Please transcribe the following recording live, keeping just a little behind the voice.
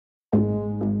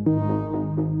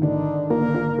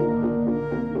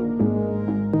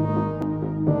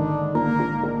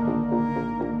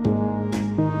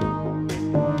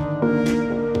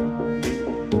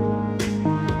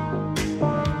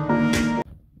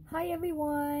Hi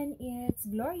everyone, it's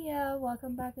Gloria.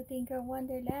 Welcome back to Tinker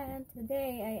Wonderland.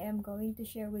 Today I am going to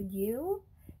share with you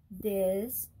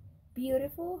this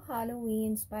beautiful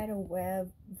Halloween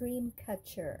spiderweb dream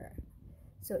catcher.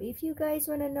 So if you guys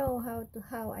want to know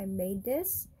how I made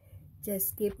this,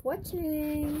 just keep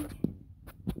watching.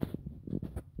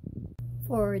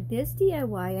 For this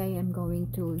DIY, I am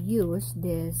going to use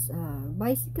this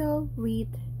bicycle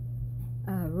wreath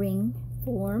ring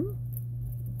form.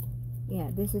 Yeah,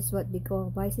 this is what they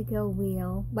call bicycle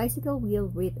wheel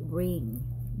wreath ring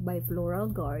by Floral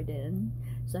Garden.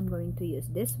 So I'm going to use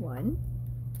this one.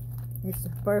 It's a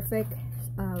perfect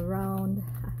round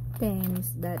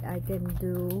things that I can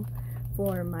do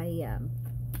for my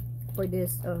for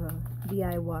this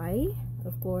DIY,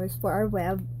 of course, for our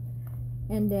web.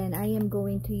 And then I am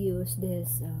going to use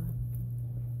this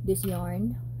this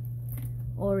yarn,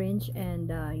 orange and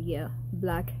yeah,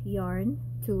 black yarn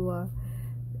to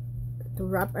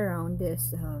wrap around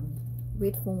this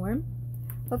wreath form.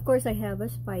 Of course, I have a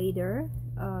spider.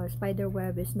 Spider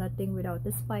web is nothing without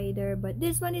the spider, but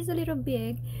this one is a little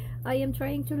big. I am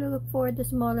trying to look for the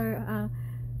smaller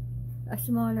a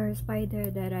smaller spider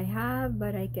that I have,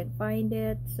 but I can't find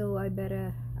it, so I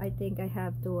think I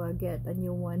have to get a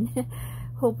new one.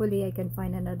 Hopefully I can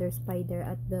find another spider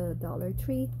at the Dollar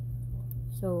Tree.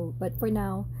 So, but for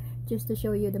now, just to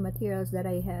show you the materials that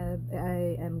I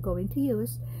am going to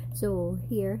use. So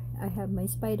here I have my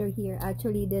spider here.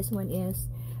 Actually, this one is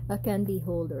a candy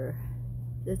holder.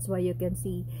 That's why you can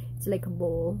see it's like a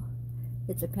bowl.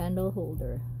 It's a candle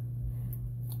holder.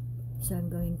 So I'm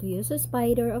going to use a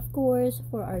spider, of course,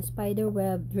 for our spider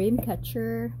web dream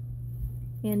catcher.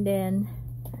 And then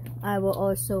I will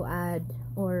also add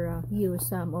or use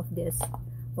some of this,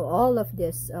 or all of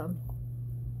this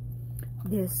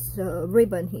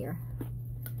ribbon here,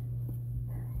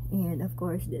 and of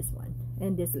course this one,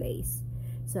 and this lace.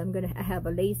 So I have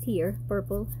a lace here,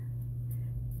 purple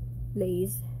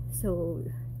lace, so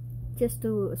just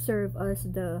to serve us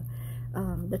the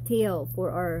tail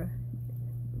for our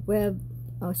web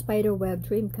spider web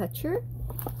dream catcher.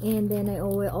 And then I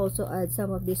will also add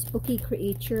some of this spooky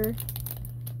creature,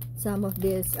 some of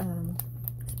this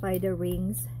spider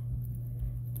rings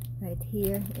right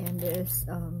here, and this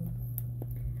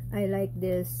I like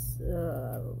this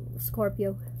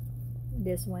Scorpio,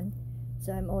 this one,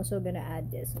 so I'm also gonna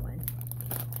add this one.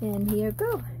 And here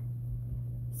go.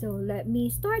 So let me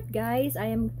start, guys. I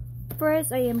am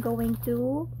going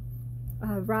to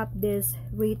wrap this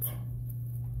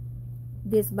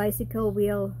bicycle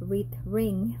wheel wreath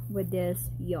ring with this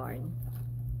yarn,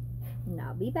 and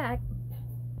I'll be back.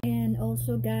 And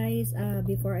also, guys,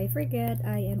 before I forget,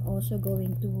 I am also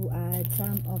going to add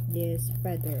some of this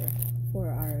feather for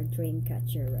our dream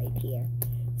catcher right here.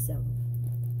 So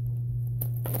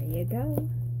there you go.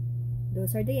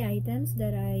 Those are the items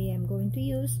that I am going to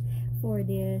use for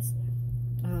this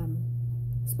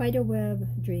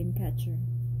spiderweb dream catcher.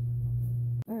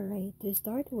 Alright, to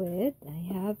start with,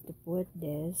 I have to put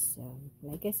this,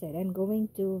 like I said, I'm going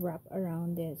to wrap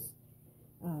around this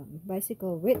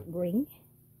bicycle wreath ring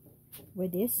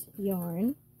with this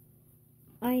yarn.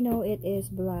 I know it is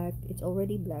black, it's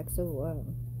already black, so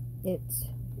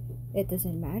it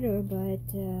doesn't matter, but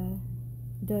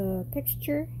the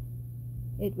texture,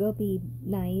 it will be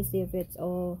nice if it's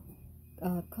all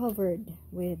covered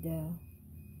with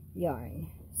yarn.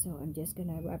 So I'm just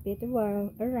gonna wrap it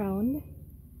around.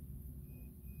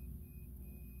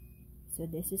 So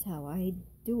this is how I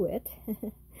do it.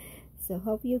 So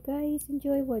hope you guys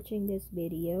enjoy watching this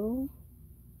video.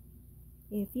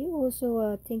 If you also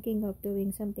are thinking of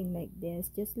doing something like this,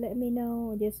 just let me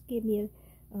know. Just give me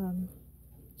a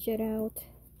shout out,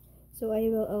 so I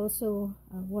will also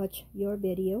watch your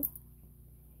video.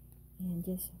 And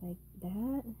just like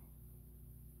that.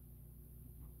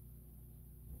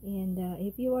 And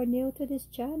if you are new to this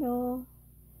channel,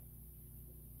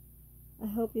 I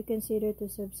hope you consider to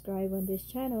subscribe on this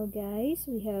channel, guys.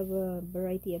 We have a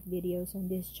variety of videos on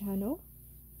this channel.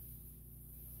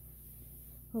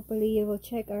 Hopefully you will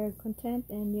check our content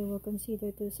and you will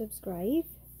consider to subscribe.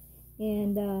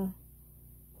 And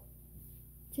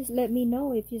just let me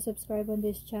know if you subscribe on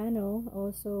this channel.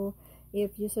 Also,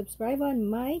 if you subscribe on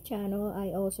my channel, I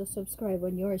also subscribe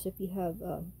on yours. If you have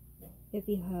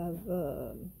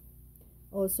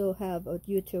also have a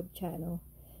YouTube channel.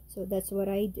 So that's what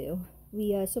I do.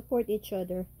 We support each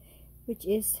other, which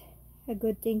is a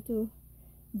good thing to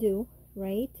do,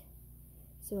 right?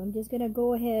 So I'm just gonna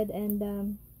go ahead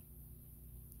and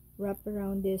wrap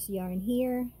around this yarn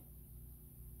here,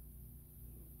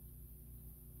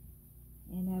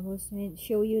 and I will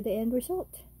show you the end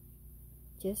result,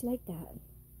 just like that.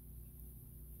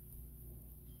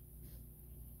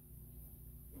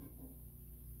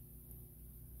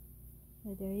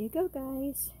 So there you go,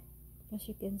 guys. As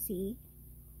you can see,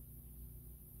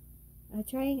 I'm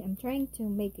trying to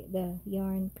make the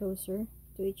yarn closer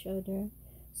to each other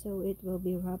so it will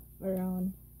be wrapped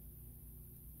around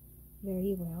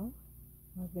very well,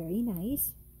 or very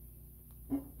nice.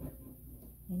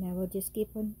 And I will just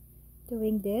keep on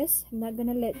doing this. I'm not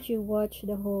gonna let you watch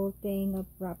the whole thing of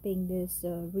wrapping this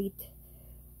wreath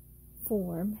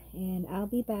form, and I'll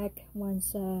be back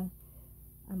once I'm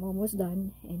almost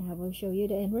done, and I will show you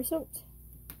the end result,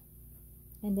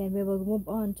 and then we will move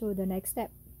on to the next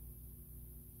step.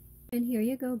 And here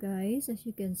you go, guys. As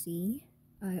you can see,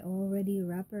 I already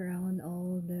wrap around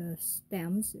all the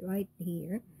stems right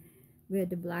here with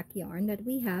the black yarn that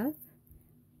we have.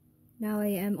 Now I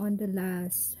am on the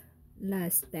last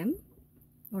stem,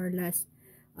 or last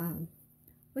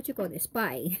what you call this,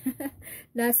 pie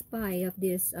last pie of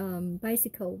this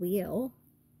bicycle wheel.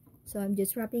 So I'm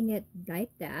just wrapping it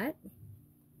like that.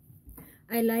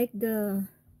 I like the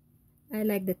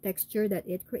texture that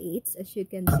it creates. As you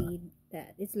can see,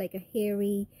 that it's like a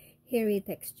hairy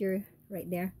texture right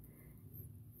there.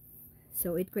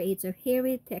 So it creates a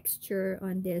hairy texture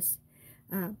on this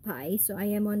pie. So I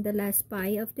am on the last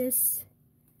pie of this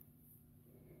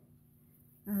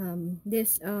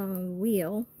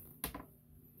wheel,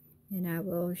 and I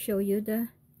will show you the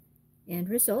end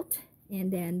result,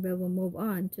 and then we will move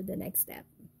on to the next step.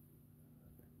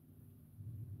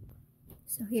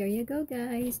 So here you go,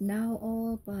 guys. Now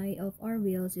all pie of our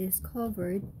wheels is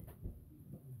covered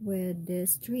with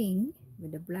this string,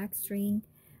 with the black string.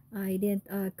 I didn't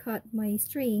cut my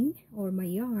string or my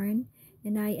yarn,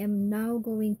 and I am now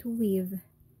going to weave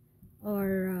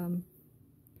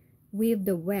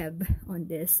the web on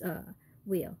this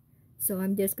wheel. So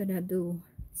I'm just gonna do,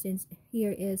 since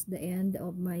here is the end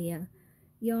of my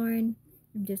yarn,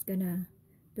 I'm just gonna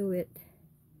do it,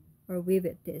 or weave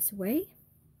it this way,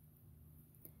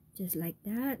 just like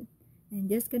that. And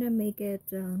just gonna make it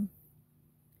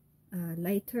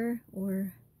lighter,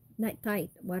 or not tight.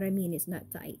 What I mean is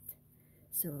not tight.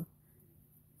 So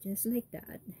just like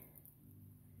that,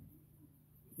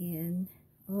 and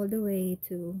all the way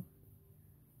to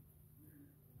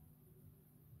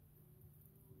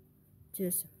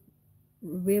just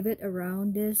weave it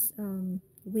around this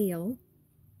wheel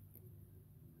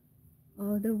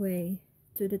all the way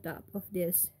to the top of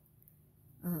this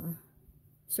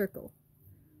circle,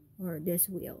 or this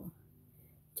wheel,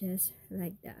 just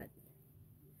like that.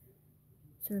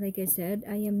 So like I said,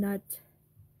 I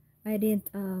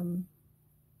didn't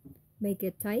make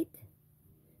it tight,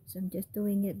 so I'm just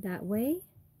doing it that way,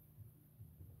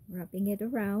 wrapping it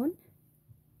around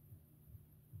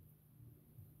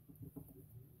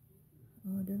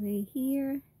all the way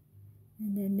here,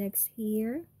 and then next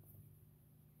here.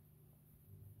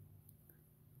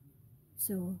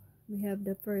 So we have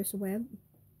the first web,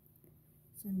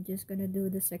 so I'm just gonna do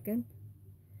the second,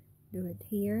 do it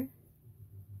here.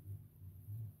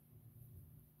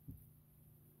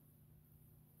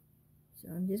 So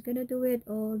I'm just gonna do it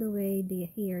all the way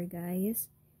here, guys,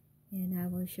 and I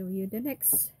will show you the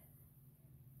next.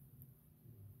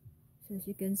 So as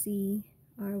you can see,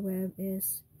 our web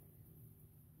is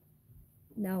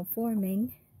now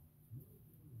forming.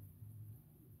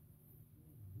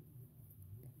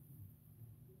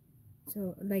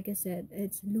 So like I said,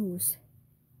 it's loose,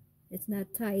 it's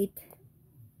not tight,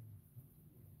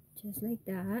 just like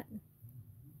that.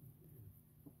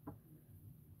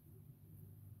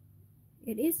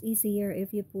 It is easier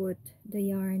if you put the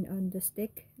yarn on the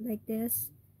stick like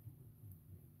this,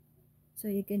 so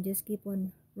you can just keep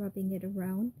on wrapping it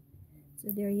around. So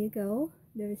there you go.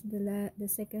 There's the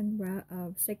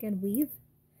second weave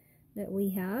that we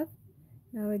have.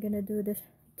 Now we're gonna do the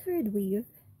third weave.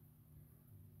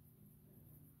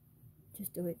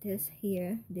 Just do it this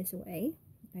way,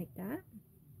 like that.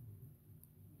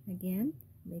 Again,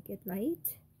 make it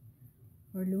light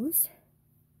or loose,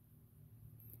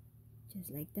 just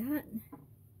like that.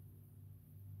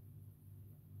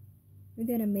 We're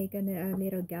gonna make a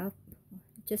little gap,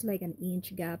 just like an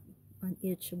inch gap on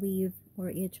each weave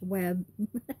or each web.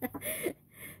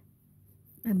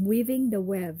 I'm weaving the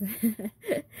web.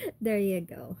 There you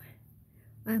go.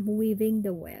 I'm weaving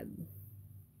the web.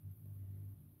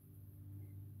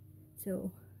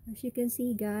 So as you can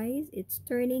see, guys, it's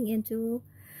turning into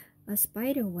a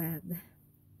spider web.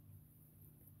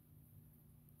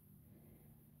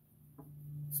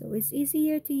 So it's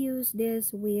easier to use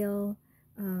this wheel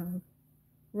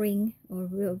ring, or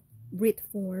wheel wreath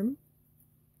form,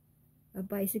 a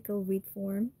bicycle wreath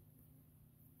form,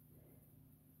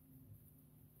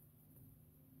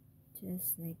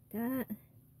 just like that.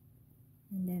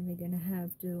 And then we're gonna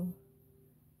have to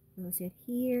close it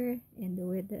here and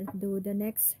do the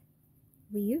next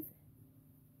weave.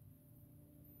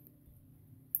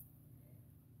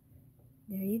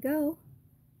 There you go.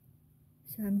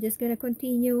 So I'm just gonna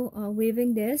continue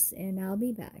weaving this, and I'll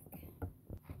be back.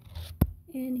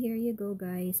 And here you go,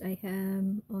 guys. I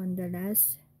am on the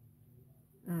last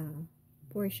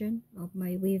portion of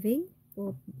my weaving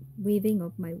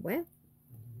of my web.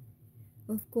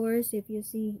 Of course, if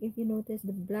you notice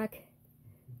the black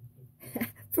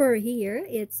fur here,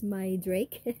 it's my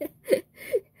Drake.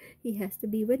 He has to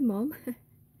be with mom.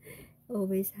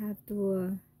 Always have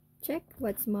to check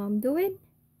what's mom doing.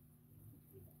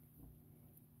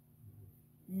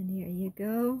 And here you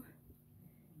go,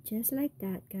 just like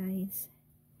that, guys.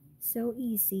 So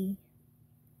easy.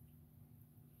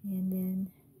 And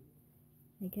then,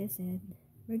 like I said,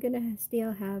 we're gonna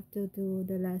still have to do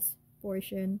the last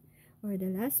portion, or the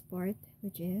last part,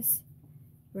 which is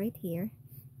right here.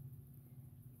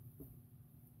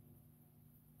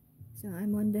 So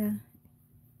I'm on the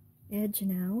edge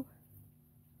now,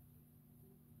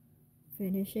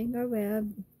 finishing our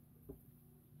web.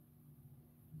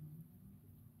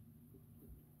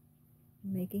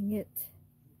 Making it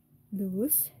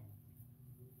loose,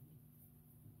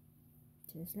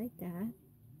 just like that.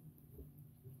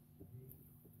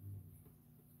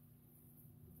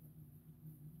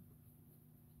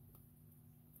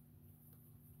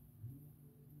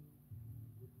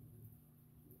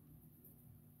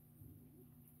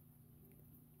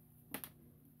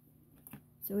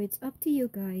 So it's up to you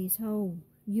guys how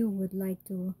you would like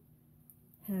to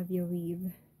have your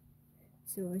weave.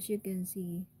 So as you can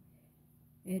see,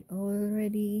 it's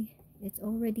already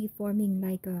forming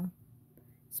like a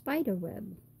spider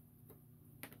web.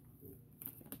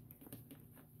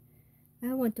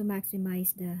 I want to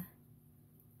maximize the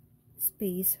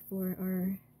space for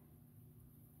our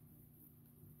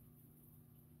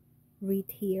wreath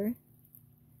here.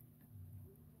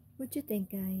 What you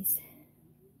think, guys?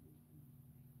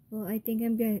 Well, I think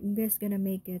I'm just gonna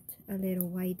make it a little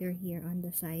wider here on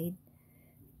the side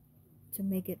to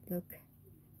make it look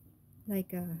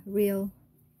like a real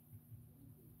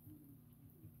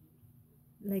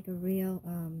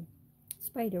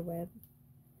spider web.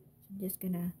 So I'm just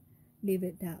gonna leave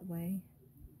it that way.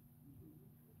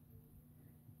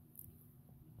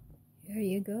 There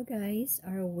you go, guys.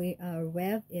 Our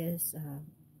web is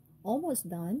almost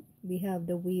done. We have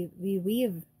we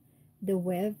weave the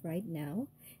web right now,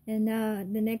 and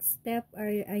the next step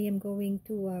I am going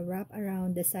to wrap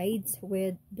around the sides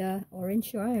with the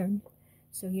orange yarn.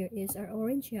 So here is our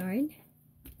orange yarn.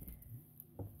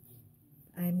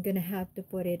 I'm gonna have to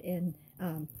put it in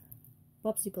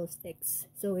popsicle sticks,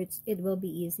 so it will be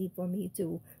easy for me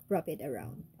to wrap it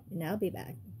around, and I'll be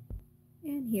back.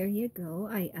 And here you go.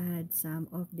 I add some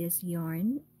of this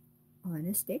yarn on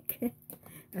a stick.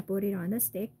 I put it on a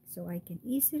stick so I can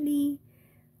easily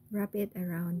wrap it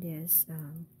around this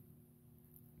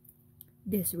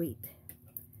this wreath.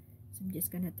 So I'm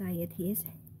just gonna tie it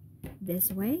this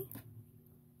way.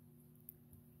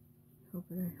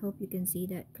 Hope you can see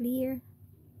that clear.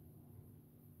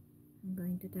 I'm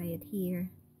going to tie it here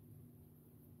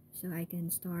so I can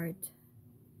start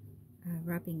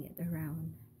wrapping it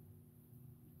around.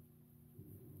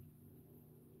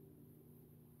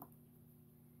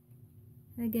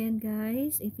 Again,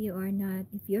 guys, if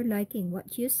you're liking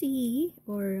what you see,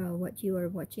 or what you are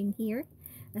watching here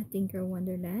at Tinker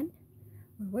Wonderland,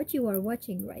 or what you are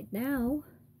watching right now,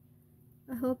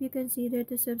 I hope you consider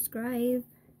to subscribe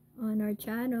on our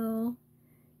channel.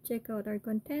 Check out our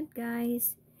content,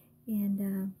 guys,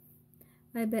 and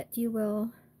I bet you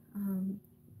will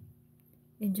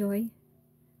enjoy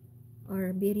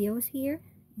our videos here,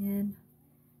 and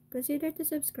consider to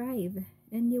subscribe,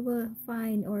 and you will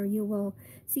find, or you will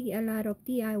see a lot of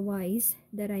DIYs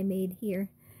that I made here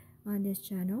on this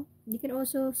channel. You can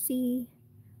also see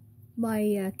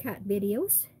my cat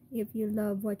videos if you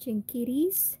love watching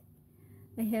kitties.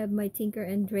 I have my Tinker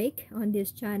and Drake on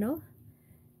this channel,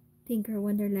 Tinker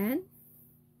Wonderland.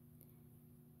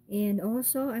 And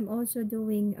also I'm also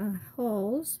doing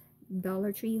hauls,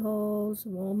 Dollar Tree hauls,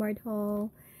 Walmart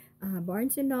haul,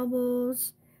 Barnes and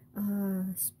Nobles,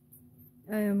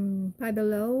 Five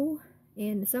Below,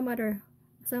 and some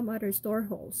other store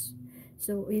hauls.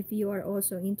 So if you are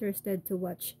also interested to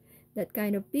watch that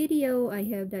kind of video, I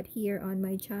have that here on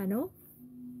my channel,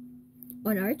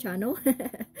 on our channel.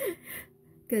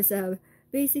 Because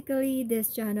basically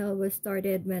this channel was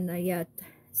started when I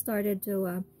started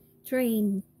to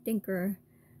train Tinker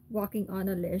walking on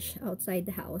a leash outside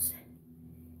the house,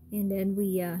 and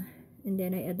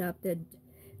then I adopted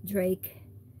Drake,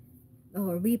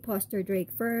 or we foster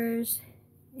Drake first,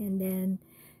 and then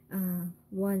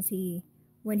once he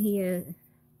when he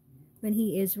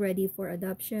is ready for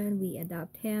adoption, we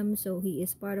adopt him, so he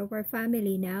is part of our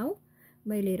family now.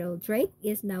 My little Drake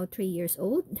is now 3 years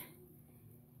old.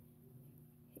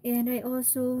 And I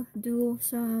also do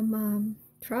some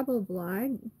travel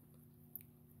vlog.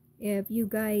 If you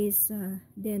guys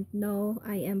didn't know,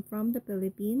 I am from the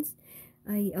Philippines.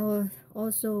 I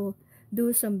also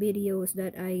do some videos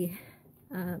that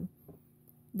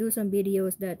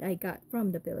I got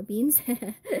from the Philippines.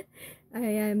 I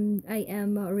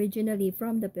am originally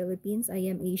from the Philippines. I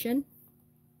am Asian.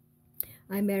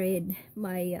 I married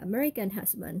my American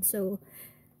husband, so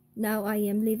now I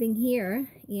am living here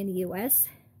in the US.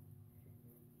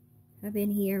 I've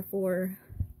been here for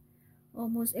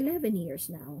almost 11 years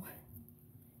now.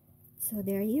 So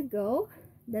there you go.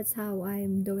 That's how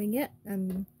I'm doing it.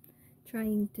 I'm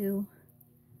trying to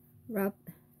wrap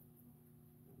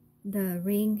the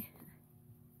ring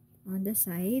on the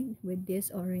side with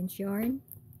this orange yarn.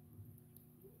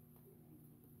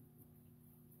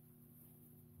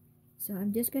 So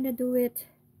I'm just gonna do it.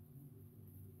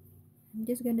 I'm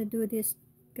just gonna do this,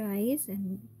 guys,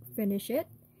 and finish it,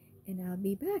 and I'll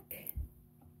be back.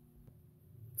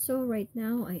 So right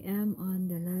now I am on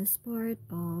the last part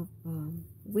of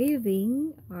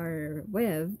weaving our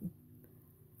web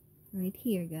right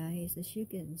here, guys. As you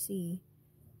can see,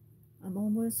 I'm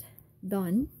almost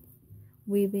done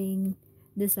weaving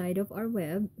the side of our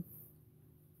web,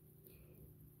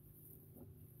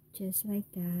 just like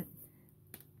that.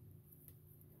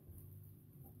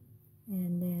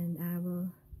 And then I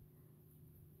will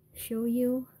show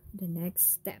you the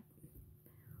next step.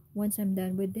 Once I'm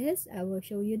done with this, I will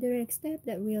show you the next step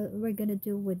that we're gonna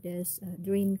do with this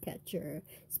dream catcher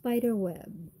spider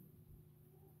web.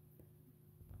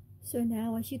 So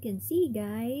now, as you can see,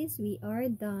 guys, we are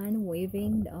done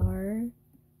weaving our,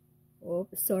 oh,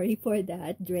 sorry for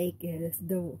that, Drake is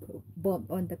the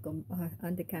bump on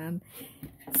the cam.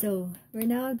 So we're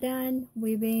now done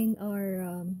weaving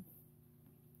our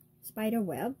spider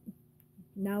web.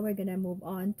 Now we're gonna move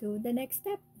on to the next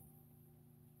step.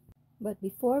 But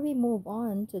before we move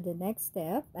on to the next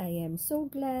step, I am so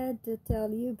glad to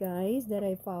tell you guys that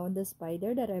I found the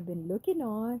spider that I've been looking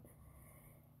on.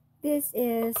 This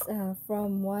is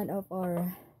from one of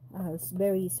our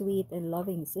very sweet and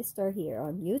loving sister here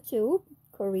on YouTube,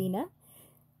 Corina.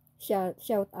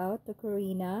 Shout out to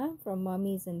Corina from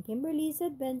Mommy's and Kimberly's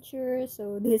Adventure.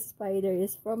 So this spider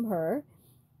is from her,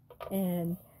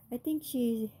 and I think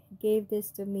she gave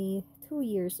this to me 2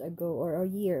 years ago or a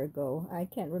year ago. I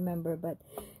can't remember, but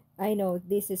I know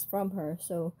this is from her.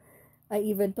 So I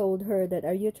even told her that,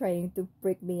 are you trying to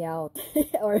freak me out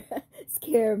or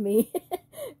scare me?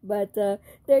 But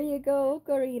there you go,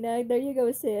 Corina. There you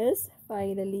go, sis.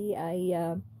 Finally,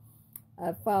 I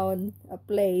found a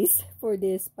place for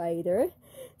this spider.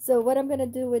 So what I'm gonna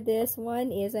do with this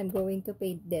one is I'm going to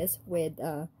paint this with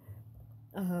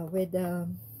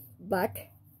black.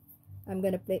 I'm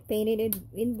gonna paint it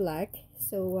in black,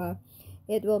 so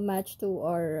it will match to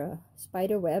our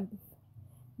spider web.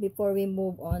 Before we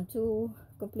move on to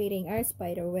completing our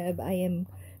spider web, I am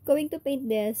going to paint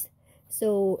this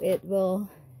so it will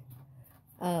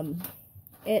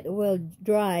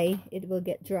dry. It will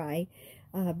get dry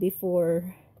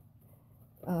before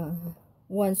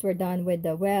once we're done with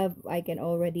the web, I can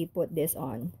already put this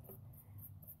on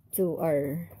to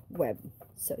our web.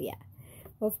 So yeah,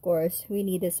 of course we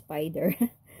need a spider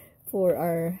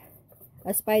for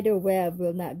a spider web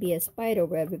will not be a spider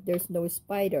web if there's no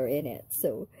spider in it.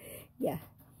 So yeah,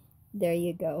 there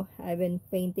you go. I've been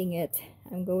painting it.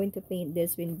 I'm going to paint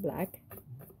this in black,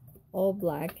 all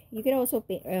black. You can also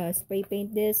spray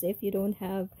paint this if you don't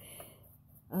have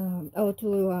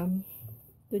to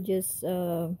just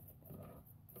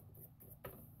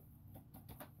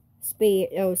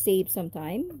save some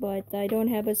time. But I don't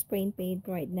have a spray paint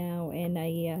right now, and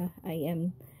I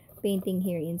am painting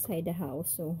here inside the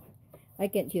house, so I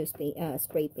can't use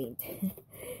spray paint.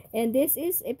 And this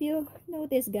is, if you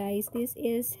notice, guys, this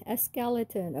is a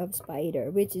skeleton of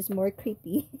spider, which is more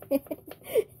creepy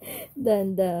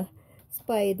than the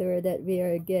spider that we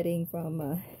are getting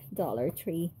from Dollar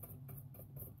Tree.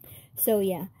 So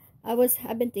yeah,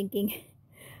 I've been thinking,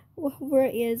 where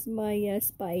is my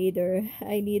spider?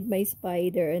 I need my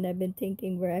spider, and I've been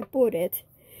thinking where I put it.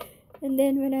 And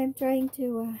then when I'm trying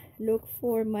to look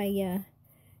for my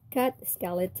cat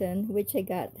skeleton, which I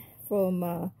got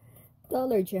from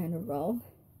Dollar General,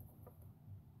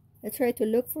 I tried to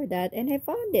look for that, and I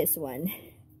found this one.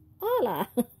 Hola!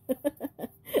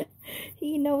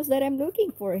 He knows that I'm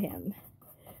looking for him.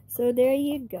 So there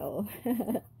you go.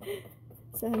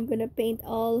 So I'm gonna paint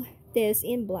all this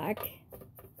in black.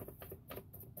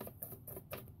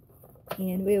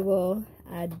 And we will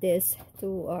add this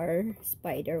to our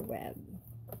spider web.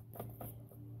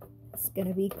 It's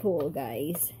gonna be cool,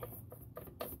 guys.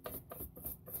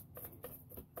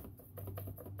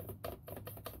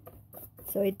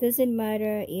 So it doesn't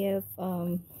matter if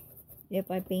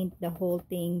I paint the whole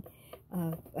thing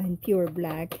in pure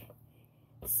black,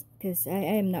 because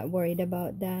I am not worried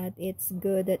about that. It's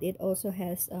good that it also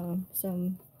has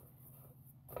some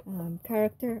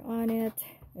character on it.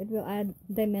 It will add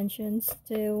dimensions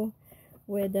too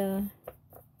with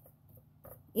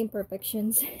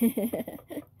imperfections.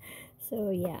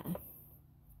 So yeah,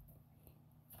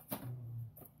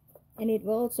 and it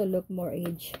will also look more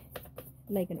aged,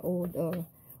 like an old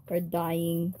or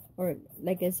dying, or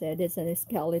like I said, it's a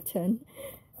skeleton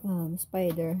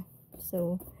spider.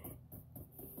 So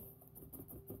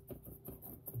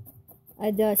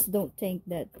I just don't think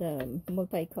that the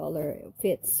multicolor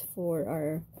fits for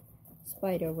our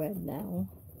spider web now,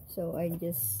 so I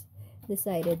just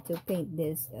decided to paint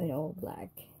this in all black.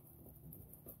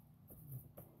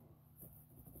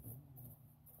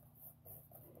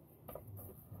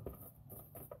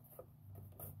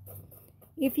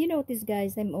 If you notice,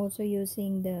 guys, I'm also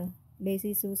using the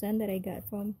Lazy Susan that I got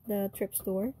from the thrift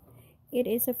store. It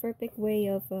is a perfect way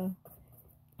of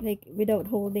like, without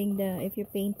holding the, if you're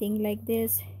painting like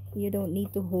this, you don't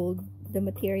need to hold the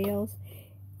materials.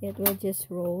 It will just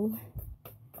roll.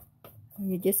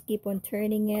 You just keep on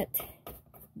turning it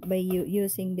by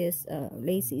using this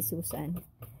Lazy Susan.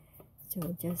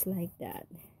 So just like that.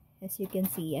 As you can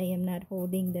see, I am not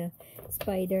holding the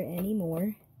spider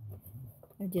anymore.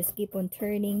 I just keep on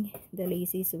turning the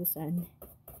Lazy Susan,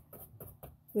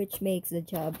 which makes the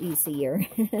job easier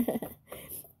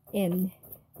and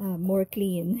more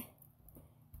clean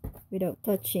without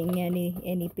touching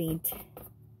any paint.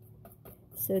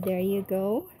 So there you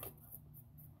go.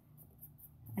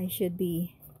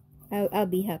 I'll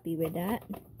be happy with that.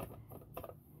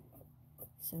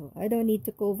 So I don't need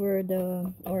to cover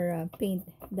the or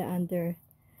paint the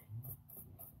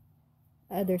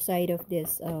other side of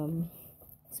this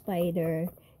spider,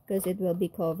 because it will be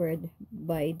covered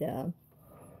by the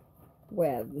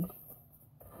web.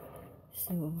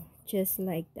 So just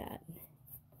like that.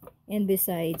 And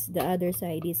besides, the other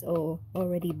side is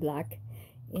already black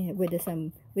with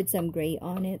some gray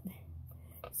on it,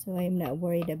 so I'm not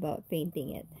worried about painting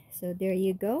it. So there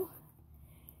you go.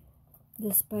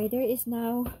 The spider is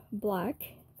now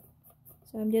black.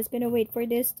 So I'm just gonna wait for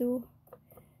this to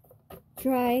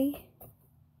dry,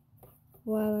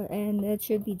 and it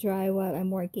should be dry while I'm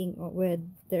working with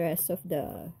the rest of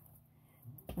the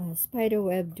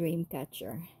spiderweb dream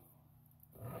catcher.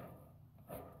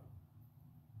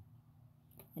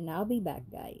 And I'll be back,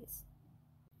 guys.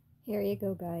 Here you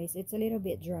go, guys. It's a little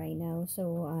bit dry now,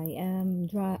 so I am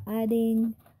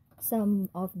adding some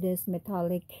of this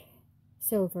metallic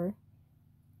silver.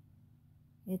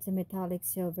 It's a metallic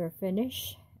silver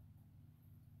finish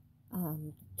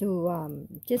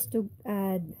just to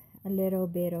add a little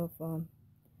bit of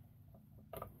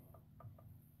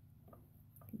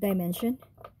dimension,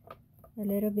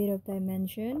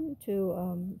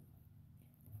 to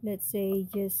let's say,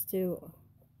 just to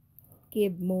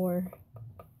give more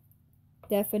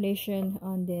definition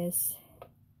on this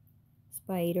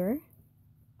spider,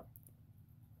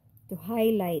 to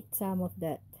highlight some of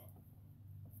that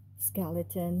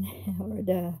skeleton or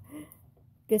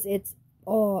because it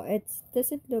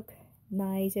doesn't look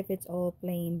nice if it's all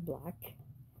plain black.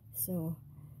 So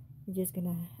we're just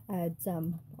gonna add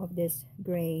some of this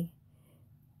gray,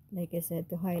 like I said,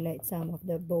 to highlight some of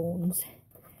the bones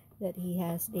that he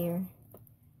has there.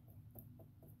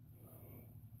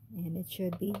 And it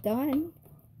should be done,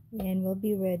 and we'll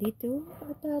be ready to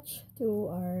attach to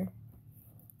our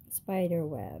spider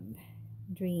web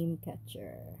dream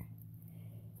catcher.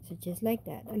 So just like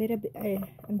that, a little bit.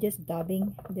 I'm just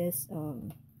dabbing this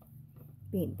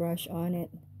paintbrush on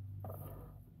it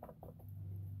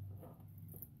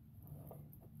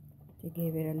to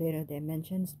give it a little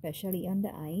dimension, especially on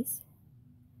the eyes.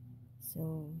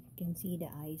 So you can see the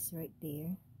eyes right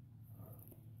there.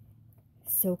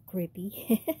 So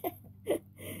creepy.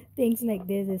 Things like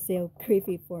this is so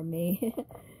creepy for me.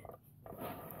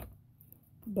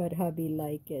 But hubby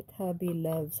like it. Hubby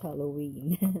loves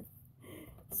Halloween.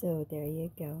 So there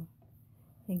you go.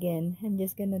 Again, I'm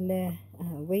just gonna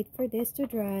wait for this to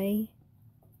dry,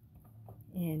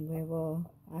 and I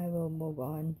will move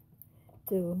on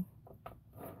to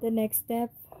the next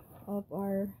step of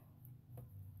our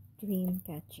dream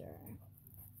catcher.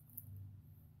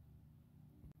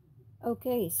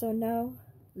 Okay, so now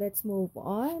let's move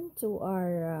on to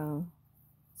our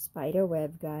spider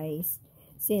web, guys.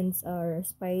 Since our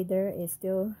spider is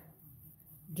still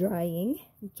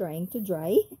trying to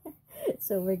dry.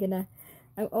 So we're gonna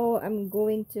I'm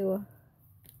going to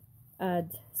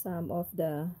add some of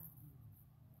the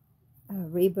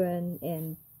ribbon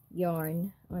and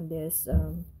yarn on this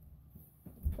on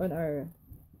our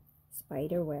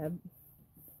spider web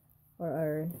or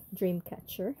our dream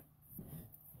catcher.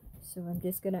 So I'm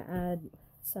just gonna add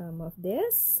some of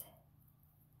this.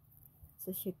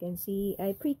 So as you can see,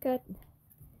 I pre-cut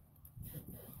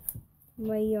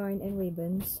my yarn and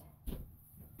ribbons,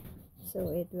 so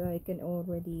I can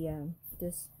already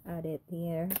just add it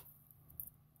here,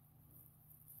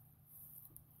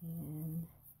 and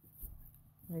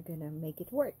we're gonna make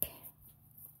it work.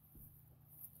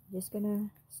 Just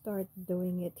gonna start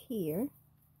doing it here.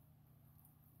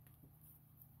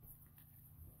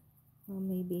 Well,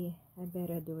 maybe I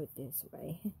better do it this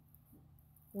way.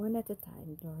 One at a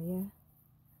time, Gloria.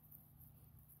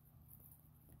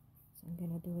 So I'm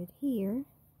gonna do it here.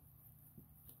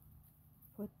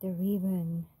 Put the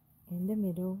ribbon in the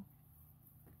middle,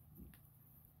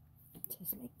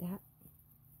 just like that.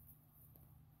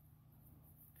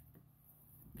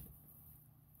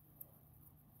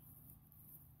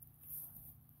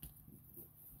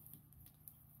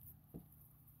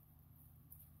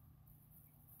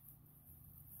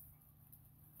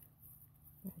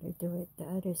 Better do it the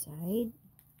other side.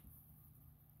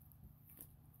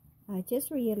 I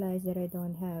just realized that I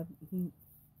don't have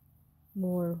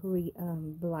more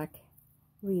black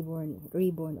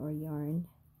ribbon or yarn,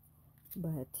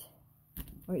 but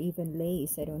or even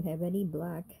lace. I don't have any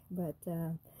black, but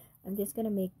I'm just gonna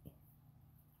make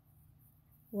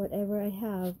whatever I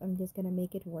have. I'm just gonna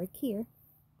make it work here.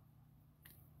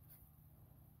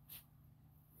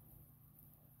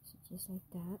 So just like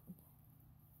that.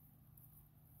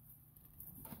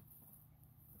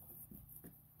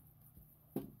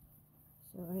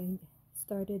 So I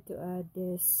started to add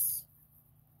this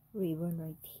ribbon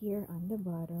right here on the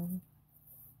bottom.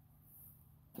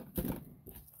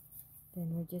 Then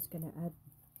we're just gonna add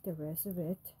the rest of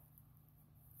it.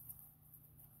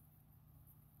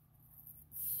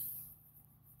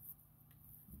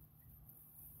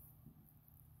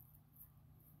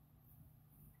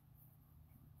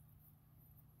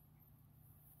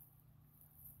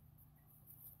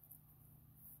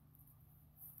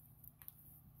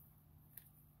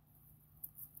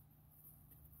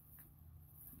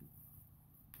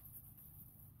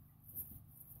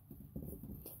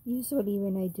 Usually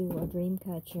when I do a dream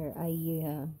catcher, I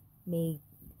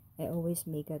always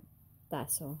make a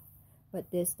tassel,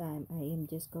 but this time I am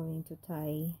just going to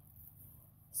tie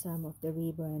some of the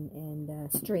ribbon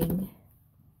and string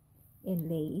and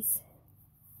lace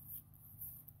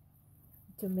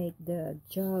to make the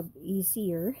job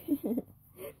easier. I'm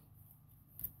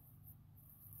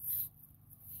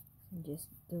just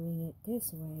doing it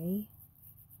this way.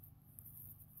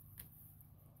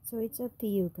 So it's up to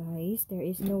you guys. There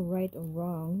is no right or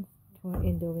wrong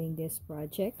in doing this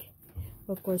project.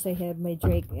 Of course, I have my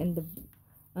Drake and the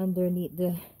underneath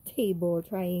the table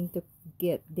trying to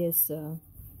get this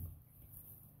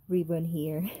ribbon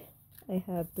here. I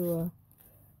have to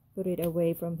put it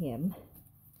away from him.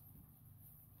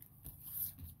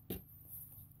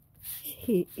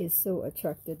 He is so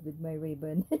attracted with my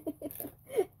ribbon.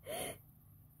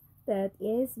 That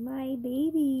is my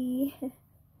baby.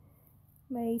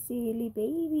 My silly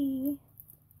baby.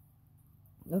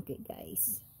 Okay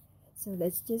guys, so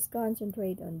let's just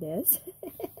concentrate on this.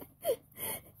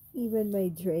 Even my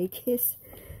Drake is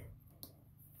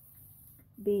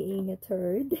being a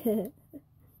turd.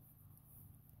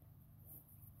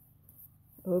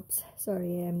 Oops,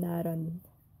 sorry, I'm not on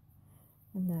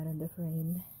the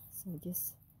frame. So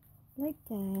just like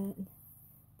that,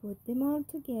 put them all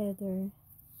together.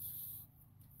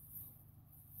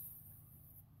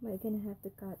 I'm gonna have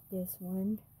to cut this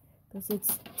one because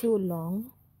it's too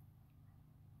long.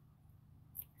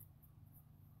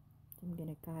 I'm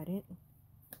gonna cut it.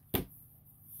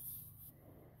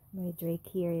 My Drake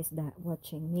here is not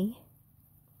watching me,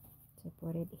 so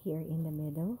put it here in the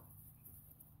middle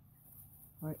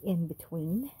or in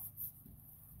between,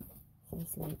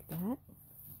 just like that.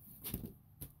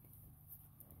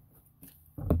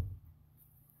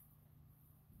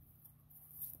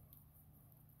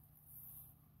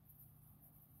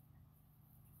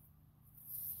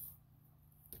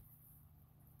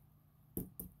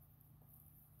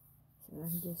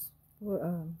 I'm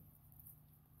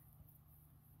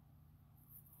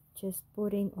just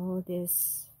putting all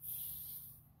this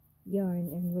yarn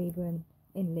and ribbon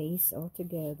and lace all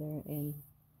together and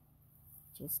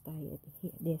just tie it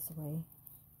this way.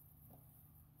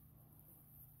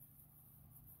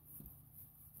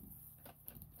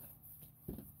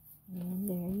 And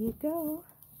there go.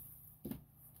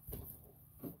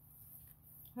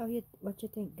 What you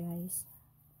think, guys?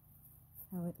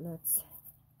 How it looks?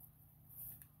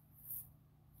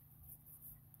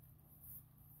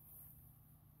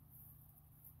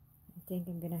 I think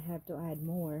I'm gonna have to add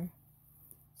more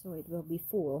so it will be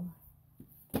full.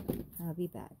 I'll be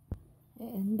back.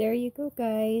 And there you go,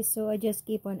 guys. So I just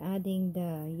keep on adding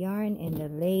the yarn and the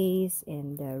lace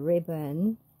and the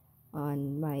ribbon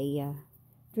on my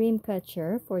dream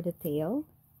catcher for the tail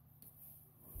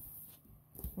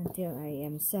until I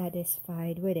am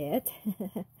satisfied with it.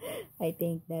 I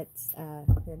think that's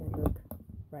gonna look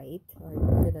right, or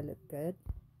gonna look good.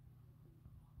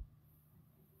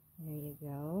 There you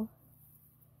go.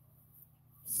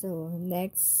 So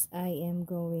next I am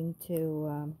going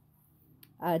to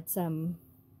add some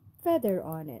feather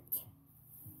on it.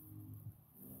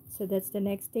 So that's the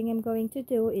next thing I'm going to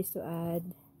do, is to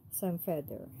add some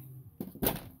feather.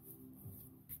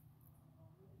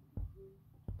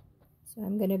 So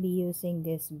I'm gonna be using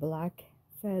this black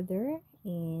feather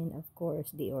and of course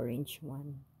the orange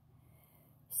one.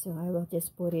 So I will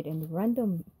just put it in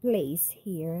random place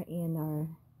here in our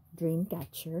dream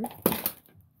catcher.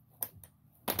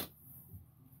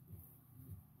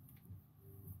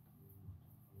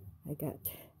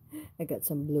 I got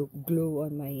some blue glue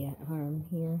on my arm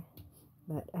here,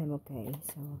 but I'm okay.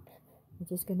 So I'm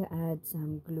just gonna add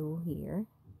some glue here.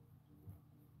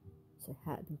 So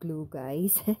hot glue,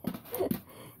 guys.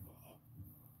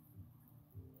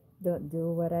 Don't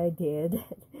do what I did.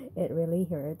 It really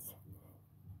hurts.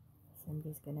 So I'm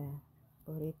just gonna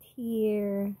put it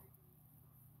here.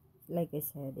 Like I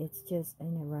said, it's just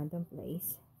in a random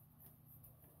place.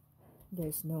 There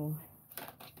is no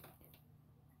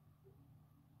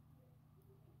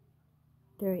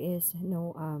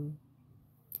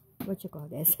what you call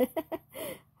this?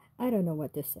 I don't know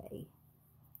what to say.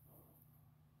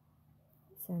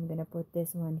 So I'm gonna put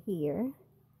this one here.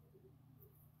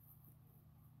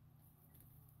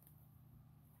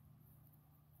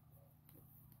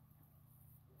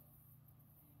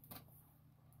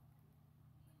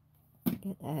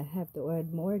 I have to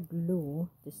add more glue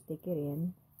to stick it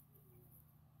in.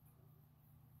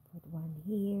 Put one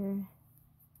here.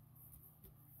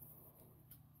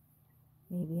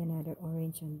 Maybe another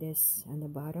orange on this, on the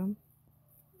bottom.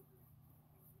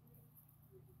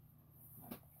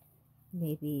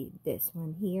 Maybe this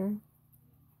one here.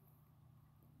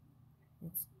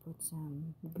 Let's put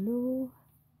some glue.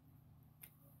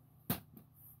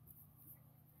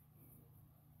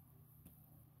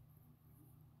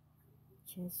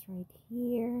 Just right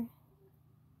here.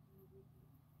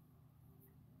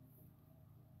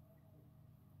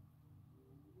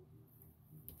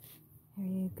 There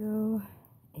you go.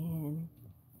 And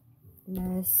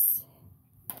last,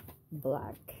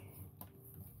 black.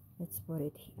 Let's put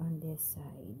it on this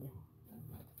side.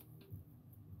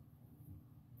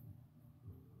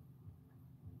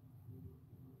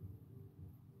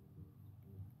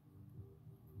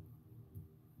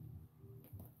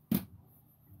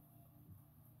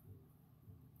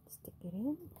 Stick it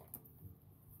in.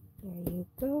 There you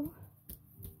go.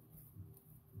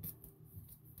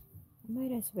 I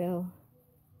might as well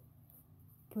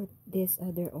put this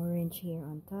other orange here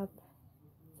on top.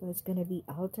 So it's gonna be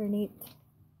alternate.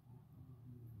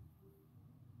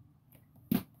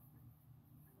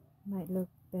 Might look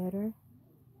better.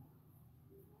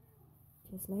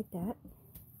 Just like that.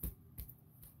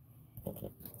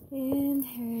 And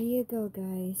here you go,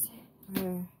 guys.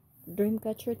 Our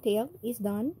dreamcatcher tail is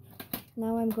done.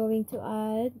 Now I'm going to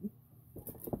add,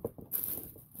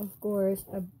 of course,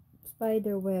 a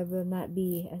spider web will not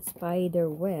be a spider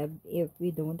web if we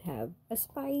don't have a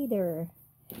spider.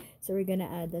 So we're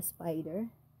gonna add the spider.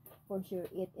 For sure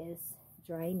it is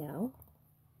dry now.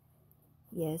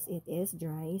 Yes, it is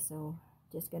dry, so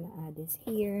just gonna add this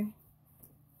here.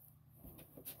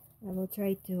 I will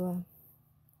try to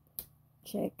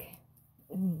check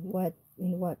in what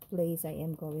place I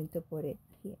am going to put it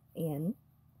here in.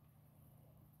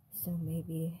 So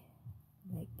maybe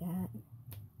like that.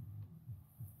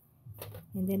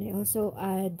 And then I also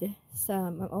add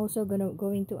some. I'm also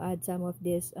going to add some of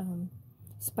this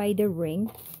spider ring.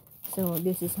 So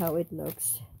this is how it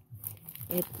looks.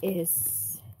 It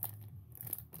is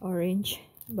orange,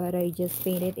 but I just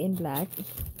painted in black.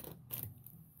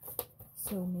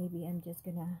 So maybe I'm just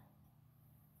gonna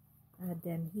add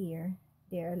them here.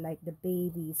 They're like the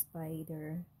baby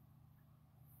spider,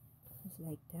 just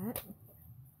like that.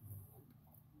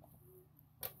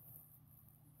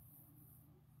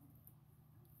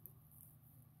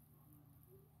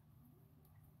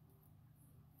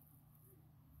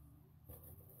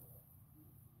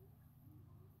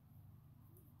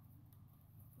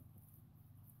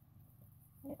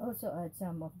 I also add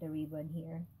some of the ribbon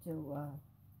here to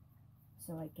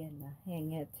so I can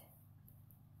hang it.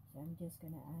 So I'm just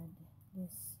gonna add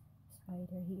this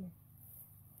spider here.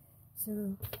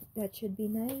 So that should be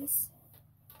nice.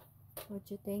 What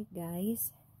you think,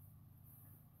 guys?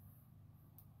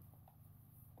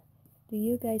 Do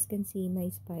you guys can see my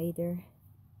spider?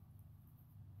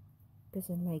 Because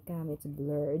in my cam it's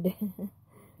blurred.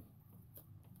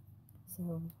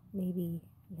 So maybe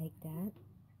like that.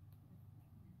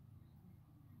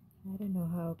 I don't know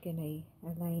how can I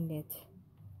align it.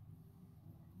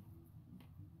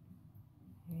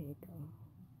 There you go.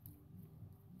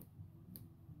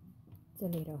 It's a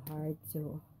little hard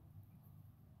to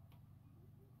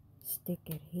stick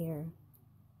it here.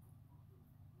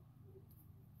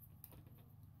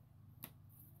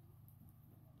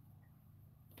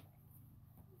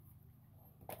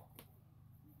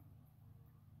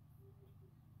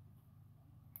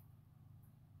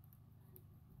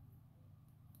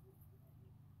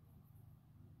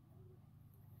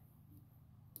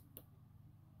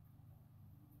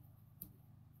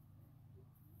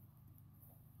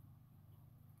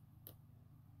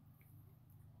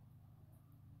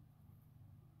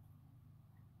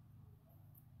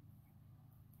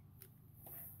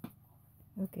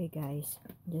 Okay guys,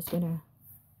 I'm just gonna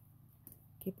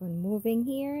keep on moving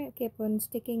here, keep on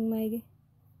sticking my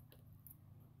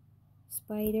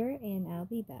spider, and I'll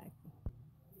be back.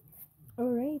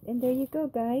 Alright, and there you go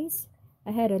guys.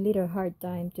 I had a little hard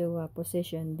time to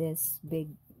position this big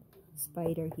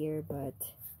spider here, but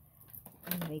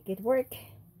I'll make it work.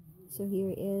 So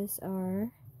here is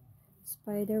our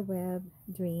spider web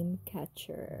dream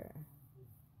catcher.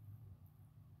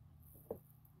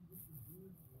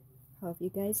 Hope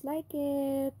you guys like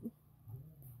it.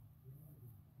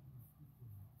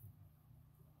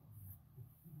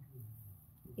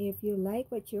 If you like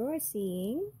what you're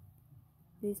seeing,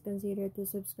 please consider to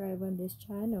subscribe on this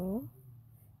channel.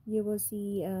 You will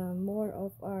see more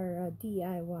of our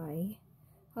DIY,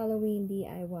 Halloween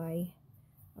DIY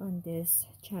on this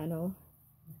channel.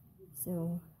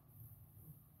 So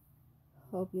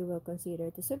hope you will consider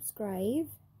to subscribe.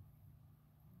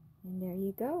 And there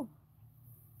you go.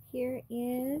 Here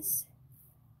is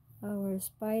our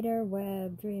spider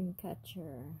web dream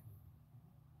catcher.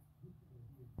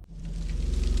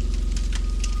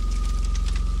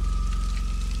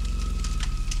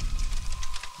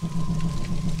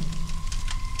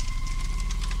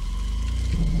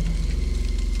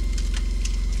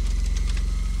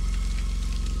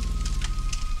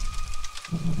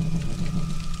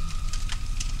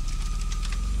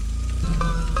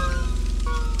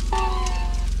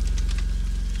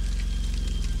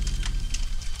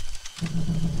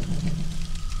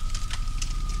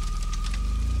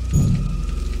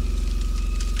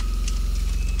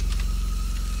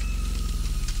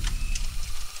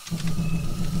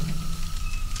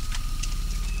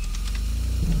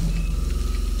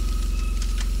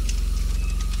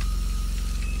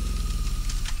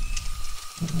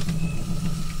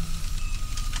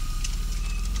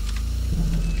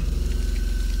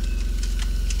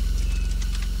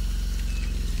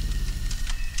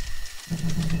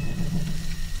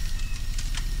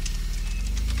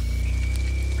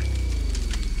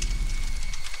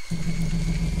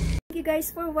 Thank you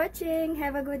guys for watching.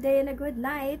 Have a good day and a good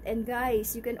night. And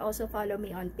guys, you can also follow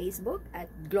me on Facebook at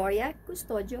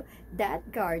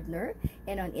gloriacustodio.gardner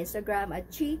and on Instagram at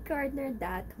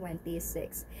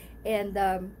gardner.26. And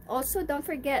also don't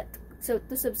forget to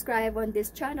subscribe on this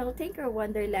channel, Tinker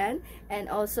Wonderland, and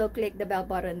also click the bell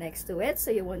button next to it so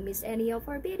you won't miss any of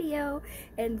our video.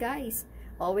 And guys,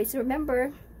 always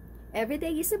remember, every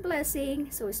day is a blessing,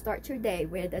 so start your day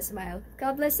with a smile.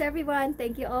 God bless everyone.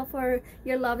 Thank you all for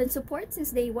your love and support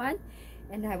since day one,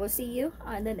 and I will see you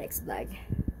on the next vlog.